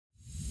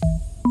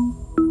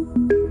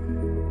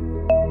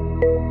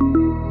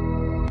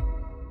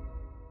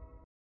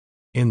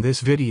In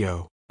this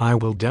video, I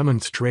will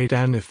demonstrate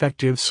an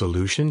effective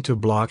solution to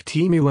block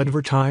Temu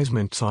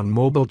advertisements on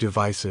mobile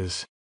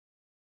devices.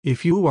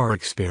 If you are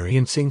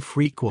experiencing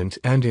frequent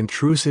and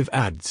intrusive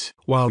ads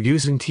while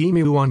using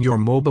Temu on your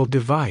mobile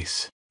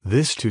device,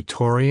 this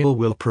tutorial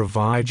will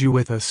provide you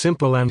with a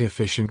simple and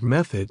efficient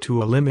method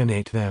to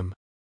eliminate them.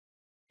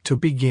 To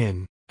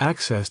begin,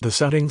 access the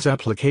Settings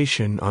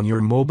application on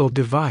your mobile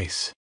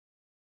device.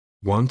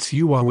 Once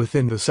you are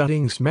within the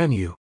Settings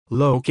menu,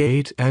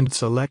 locate and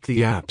select the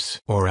Apps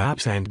or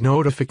Apps and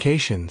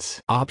Notifications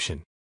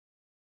option.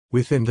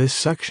 Within this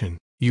section,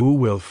 you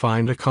will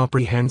find a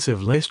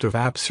comprehensive list of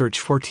apps. Search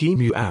for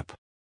Temu app.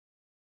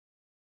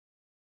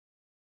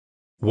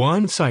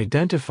 Once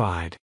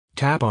identified,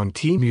 tap on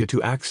Temu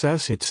to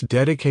access its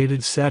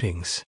dedicated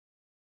settings.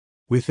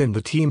 Within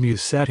the Temu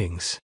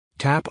settings,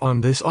 tap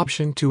on this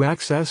option to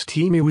access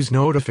Temu's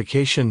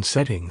notification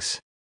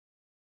settings.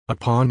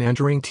 Upon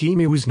entering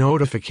Temu's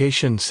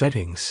notification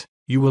settings,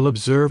 you will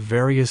observe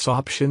various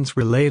options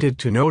related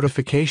to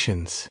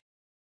notifications.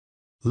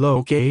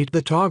 Locate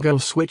the toggle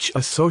switch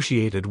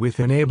associated with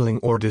enabling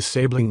or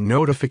disabling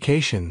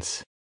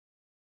notifications.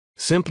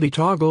 Simply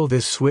toggle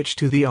this switch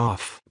to the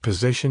off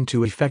position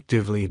to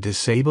effectively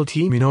disable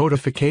Temu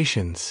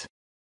notifications.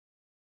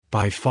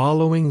 By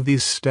following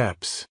these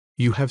steps,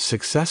 you have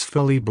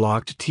successfully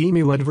blocked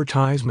Temu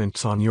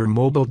advertisements on your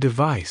mobile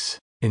device,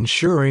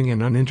 ensuring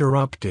an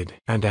uninterrupted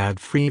and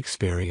ad-free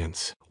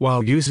experience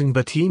while using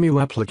the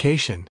Temu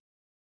application.